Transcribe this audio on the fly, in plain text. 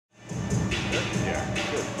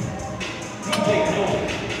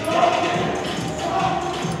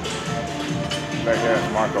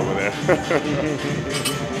Mark over there.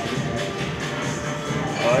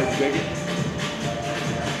 All right, take it.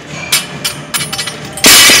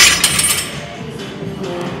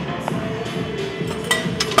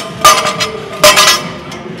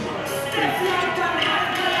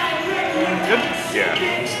 Good? Yeah.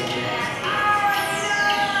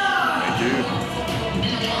 Thank you.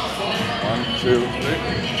 1, 2, 3.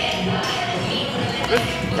 Good?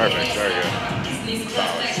 Perfect, very good.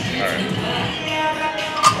 Solid. All right.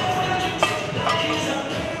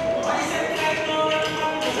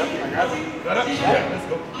 Got it? Yeah. Let's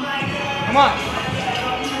go. Come on.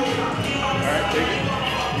 All right, take it.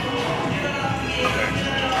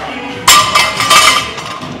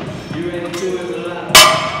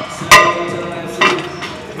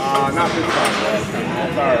 Not this time, bro.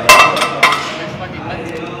 Sorry, man. Thank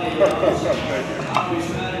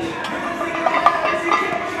you.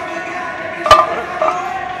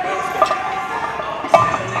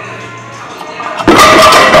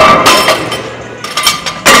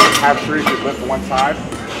 Have three should lift one side.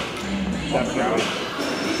 Definitely.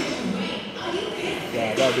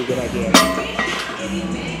 Yeah, that would be a good idea.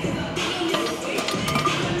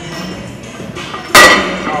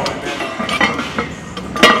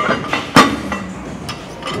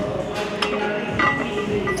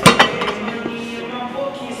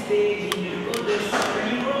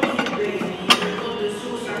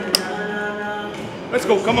 Let's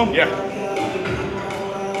go, come on. Yeah.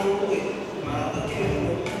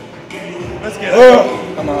 Let's get it.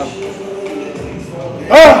 Oh, come on.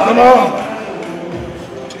 Oh, come on.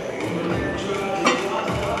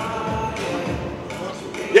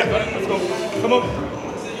 Yeah, let's go. Come on.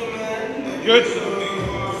 Good.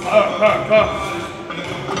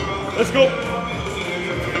 Let's go.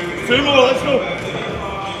 2 more, let's go.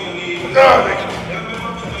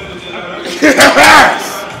 Yes!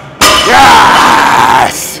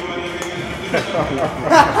 Yes!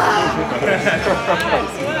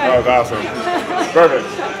 That was awesome. Perfect.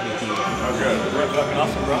 That was good. You're fucking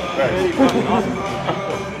awesome, bro. Thanks. You're fucking awesome.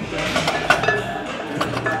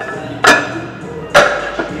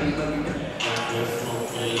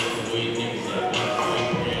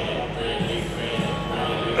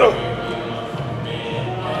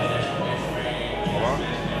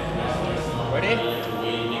 Ready?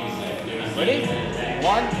 Ready?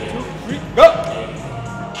 1, 2, 3, go!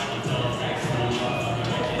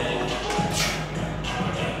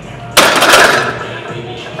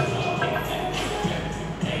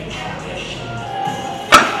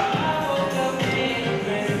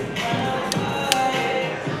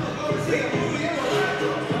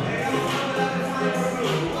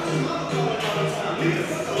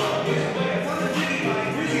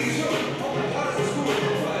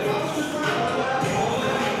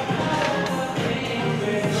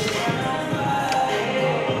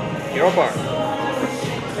 Your bar.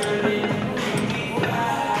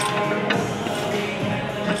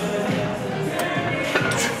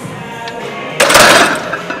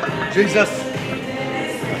 Jesus.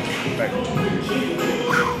 Thank you.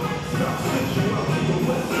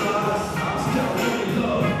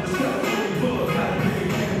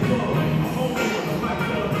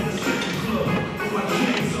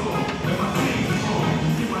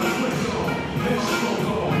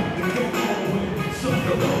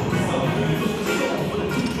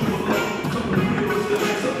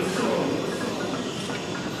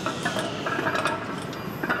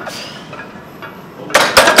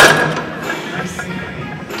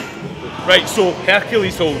 Right, so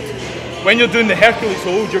Hercules hold. When you're doing the Hercules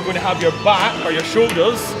hold, you're going to have your back or your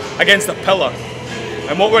shoulders against a pillar.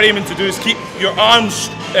 And what we're aiming to do is keep your arms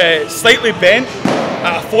slightly bent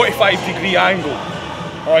at a 45-degree angle.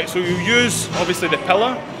 Alright, so you use obviously the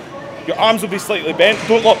pillar. Your arms will be slightly bent.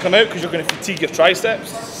 Don't lock them out because you're going to fatigue your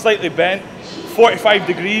triceps. Slightly bent, 45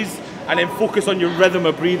 degrees, and then focus on your rhythm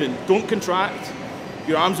of breathing. Don't contract.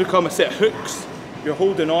 Your arms become a set of hooks. You're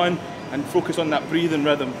holding on and focus on that breathing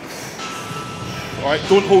rhythm. Alright,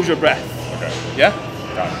 don't hold your breath. Okay. Yeah?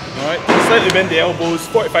 Got it. Alright, slightly bend the elbows,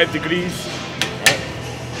 45 degrees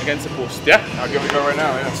against the post. Yeah? I'll give it a go right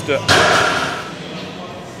now, yeah. Let's do it.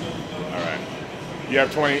 Alright. You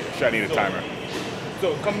have 20, should I need a timer?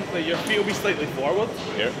 So come, like, your feet will be slightly forward.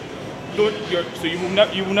 Here? So you won't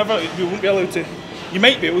be able to, you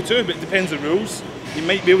might be able to, but it depends on the rules. You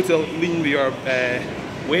might be able to lean with your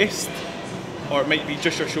waist, or it might be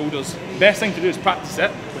just your shoulders. Best thing to do is practice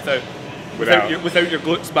it without your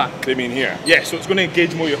glutes back. They mean here? Yeah, so it's going to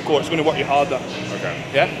engage more your core, it's going to work you harder. Okay.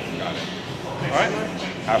 Yeah? Got it. Alright?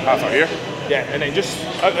 Half out here? Yeah, and then just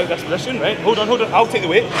out of this position, right? Hold on, I'll take the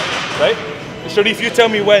weight, right? Sharif, you tell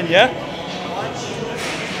me when, yeah?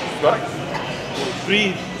 Got it?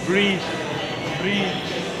 Breathe, breathe, breathe.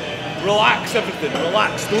 Relax everything,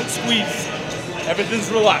 relax, don't squeeze. Everything's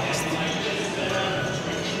relaxed.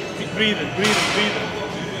 Keep breathing, breathing, breathing.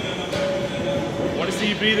 I want to see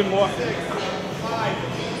you breathing more. 6, 5,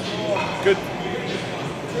 4, Good. 2,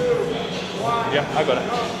 1. Yeah, I got it.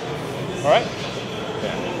 All right?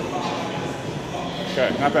 Yeah. Okay,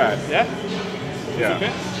 not bad. Yeah? Yeah. Okay?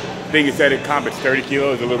 I think you said it comp it's 30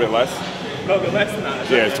 kilos, a little bit less. A little bit less than that.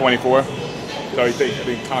 Yeah, it's 24. So you think, I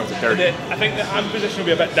think comp's at 30. I think the hand position will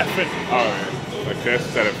be a bit different. Oh, yeah. Like this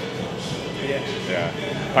instead of, Yeah. yeah.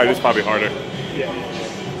 Probably, this is probably harder. Yeah.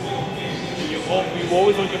 You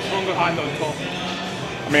always want your stronger hand on top.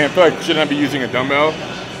 I mean, I feel like shouldn't I be using a dumbbell?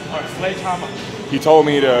 Or a sledgehammer. He told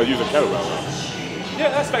me to use a kettlebell. Yeah,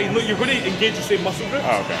 that's fine. Look, you're going to engage the same muscle groups.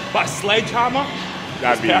 Oh, okay. But a sledgehammer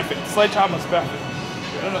That'd is be perfect. Sledgehammer's perfect.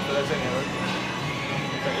 I don't know if there is any other.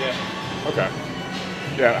 But yeah. Okay.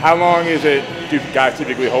 Yeah, how long is it do guys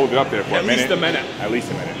typically hold it up there for? At least a minute. At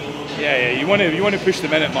least a minute. Yeah, you want to push the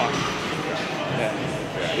minute mark. Yeah.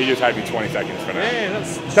 Yeah, he just had me 20 seconds for now. Yeah,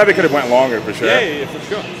 that's. Probably could have went longer for sure. Yeah, for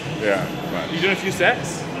sure. Yeah. But You doing a few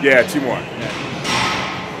sets? yeah, 2 more.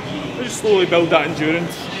 We just slowly build that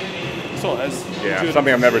endurance. That's all it is. Yeah, Endurance.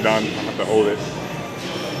 something I've never done. I have to hold it.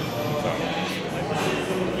 So.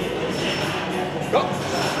 Go.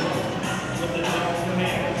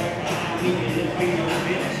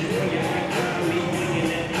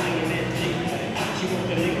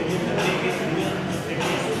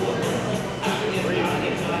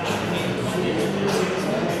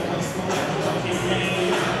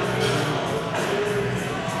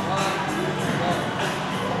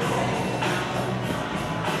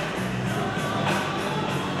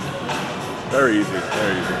 Very easy,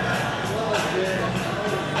 very easy.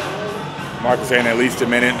 Mark is saying at least a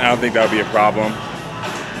minute. I don't think that would be a problem,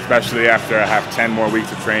 especially after I have 10 more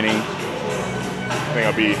weeks of training. I think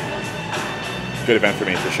it'll be a good event for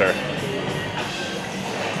me for sure.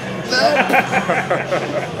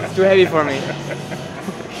 It's too heavy for me.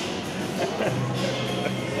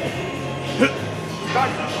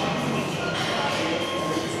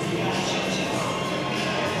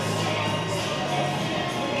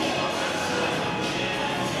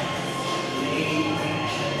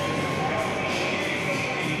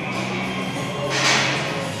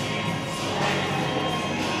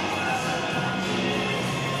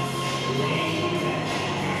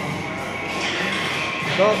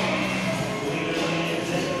 Go.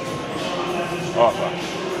 Oh, fuck.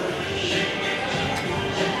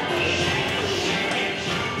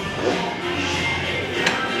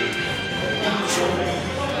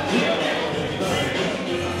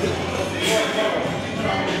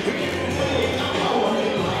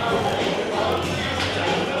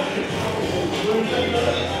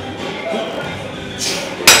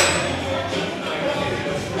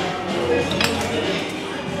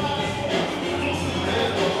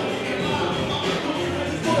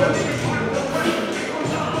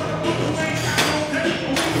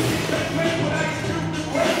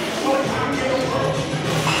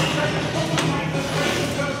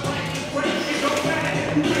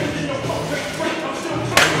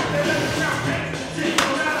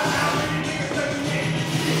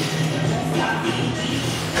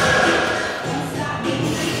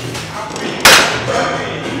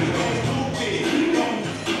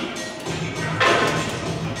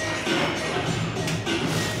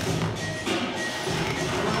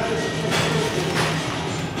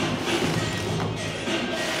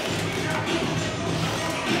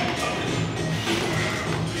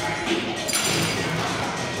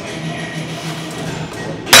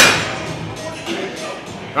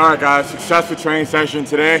 All right, guys, successful training session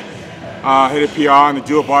today. Hit a PR on the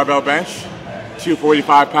dual barbell bench,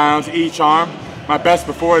 245 pounds each arm. My best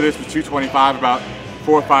before this was 225 about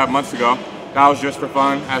 4 or 5 months ago. That was just for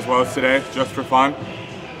fun, as well as today, just for fun.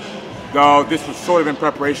 Though this was sort of in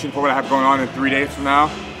preparation for what I have going on in 3 days from now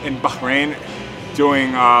in Bahrain,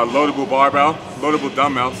 doing loadable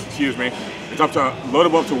dumbbells, excuse me. It's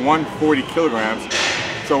loadable up to 140 kilograms.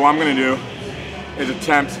 So what I'm gonna do is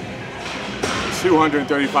attempt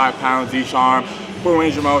 235 pounds each arm, full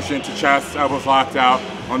range of motion to chest, elbows locked out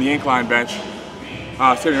on the incline bench.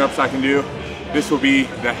 Sitting ups I can do. This will be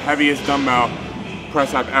the heaviest dumbbell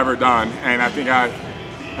press I've ever done, and I think I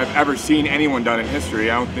have ever seen anyone done in history.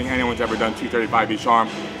 I don't think anyone's ever done 235 each arm.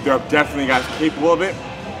 There are definitely guys capable of it,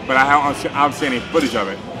 but I haven't seen any footage of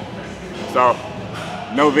it. So,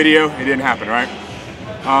 no video, it didn't happen, right?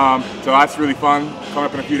 So that's really fun, coming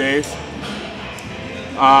up in a few days.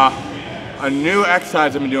 A new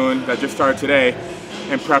exercise I've been doing that just started today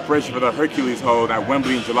in preparation for the Hercules hold at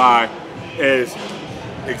Wembley in July is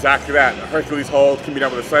exactly that. A Hercules hold can be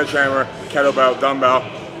done with a sledgehammer, kettlebell, dumbbell.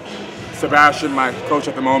 Sebastian, my coach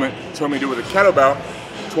at the moment, told me to do it with a kettlebell,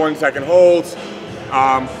 20-second holds.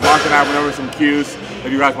 Mark and I went over some cues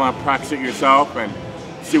if you guys want to practice it yourself and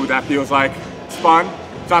see what that feels like. It's fun.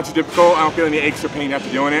 It's not too difficult. I don't feel any aches or pain after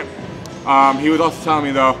doing it. He was also telling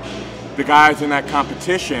me though, the guys in that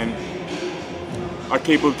competition are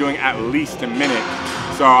capable of doing at least a minute.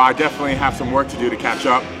 So I definitely have some work to do to catch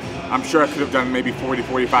up. I'm sure I could have done maybe 40,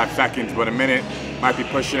 45 seconds, but a minute might be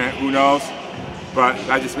pushing it, who knows? But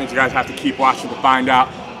that just means you guys have to keep watching to find out.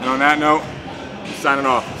 And on that note, I'm signing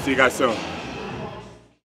off. See you guys soon.